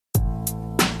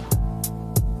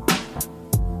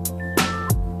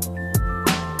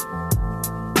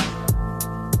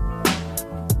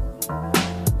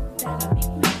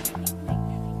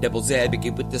Devil's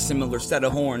advocate with a similar set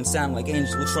of horns. Sound like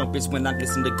angel trumpets when I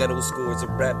listen to ghetto scores of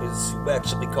rappers who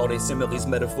actually call their similes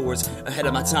metaphors. Ahead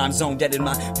of my time zone, dead in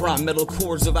my prime metal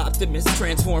cores of optimists.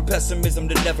 Transform pessimism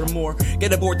to nevermore.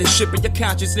 Get aboard the ship of your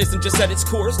consciousness and just set its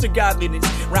course to godliness.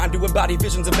 Rhyme to embody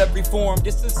visions of every form.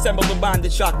 Disassemble the mind, the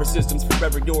chakra systems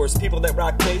forever yours. People that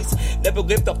rock bass never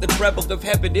lift up the treble of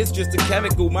heaven. It's just a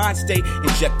chemical mind state.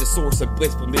 Inject the source of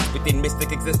blissfulness within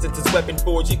mystic existence's weapon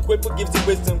forge. Equip what gives you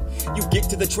wisdom. You get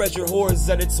to the treasure hoards,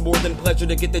 and it's more than pleasure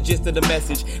to get the gist of the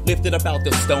message. Lifted up out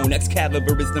the stone,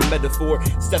 Excalibur is the metaphor.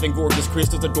 7 gorgeous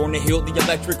crystals adorn the hill, the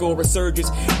electrical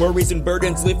resurges. Worries and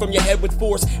burdens lift from your head with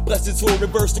force. Blessed soul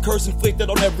reverse the curse inflicted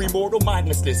on every mortal.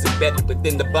 Mindlessness embedded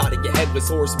within the body, your headless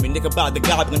horseman. Nichabod the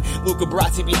goblin, Luca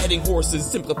Brasi beheading horses.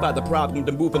 Simplify the problem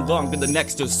to move along to the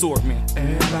next assortment.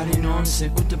 Everybody know I'm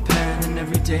sick with the pen, and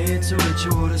every day it's a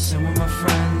ritual to sing with my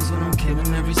friends. When I'm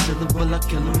killing every syllable, I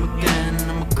kill them again.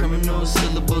 I'm a criminal,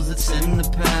 syllables that sit in the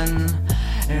pen.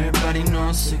 Everybody know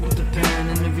I'm sick with the pen,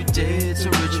 and every day it's a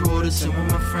ritual to sit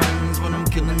with my friends. When I'm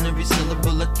killing every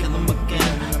syllable, I kill them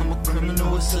again. I'm a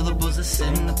criminal with syllables that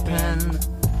sit in the pen.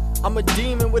 I'm a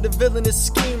demon with a villainous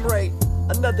scheme rate.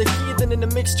 Another heathen in a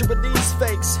mixture of these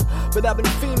fakes. But I've been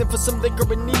fiending for some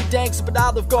liquor and need danks. But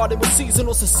Olive Garden with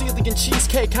seasonal Sicilian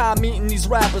cheesecake. How I'm eating these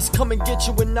rappers, come and get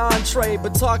you an entree.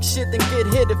 But talk shit then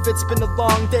get hit. If it's been a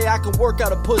long day, I can work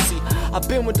out a pussy. I've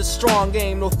been with a strong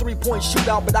aim. No 3-point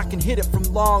shootout, but I can hit it from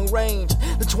long range.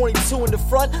 The 22 in the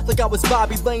front, like I was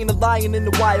Bobby Lane, a lion in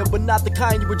the wild, but not the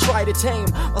kind you would try to tame.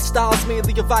 My style's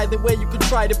mainly a violent way you can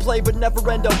try to play, but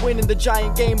never end up winning the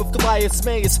giant game of Goliath's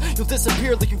maze. You'll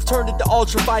disappear like you've turned into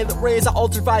ultraviolet rays. I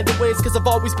alter violent ways cause I've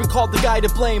always been called the guy to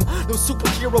blame. No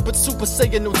superhero but Super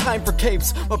Saiyan, no time for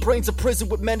capes. My brain's a prison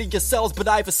with many cells, but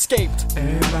I've escaped.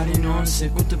 Everybody know I'm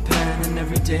sick with the pen, and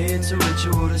every day it's a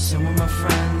ritual to sing with my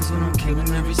friends. When I'm killing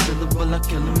every syllable, I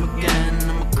kill them again.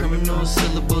 I'm a criminal,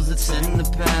 syllables that sit in the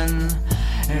pen.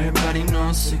 Everybody know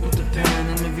I'm sick with the pen,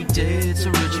 and every day it's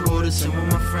a ritual to sing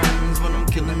with my friends. When I'm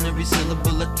killing every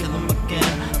syllable, I kill them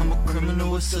again. I'm a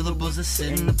criminal with syllables that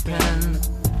sit in the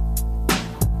pen.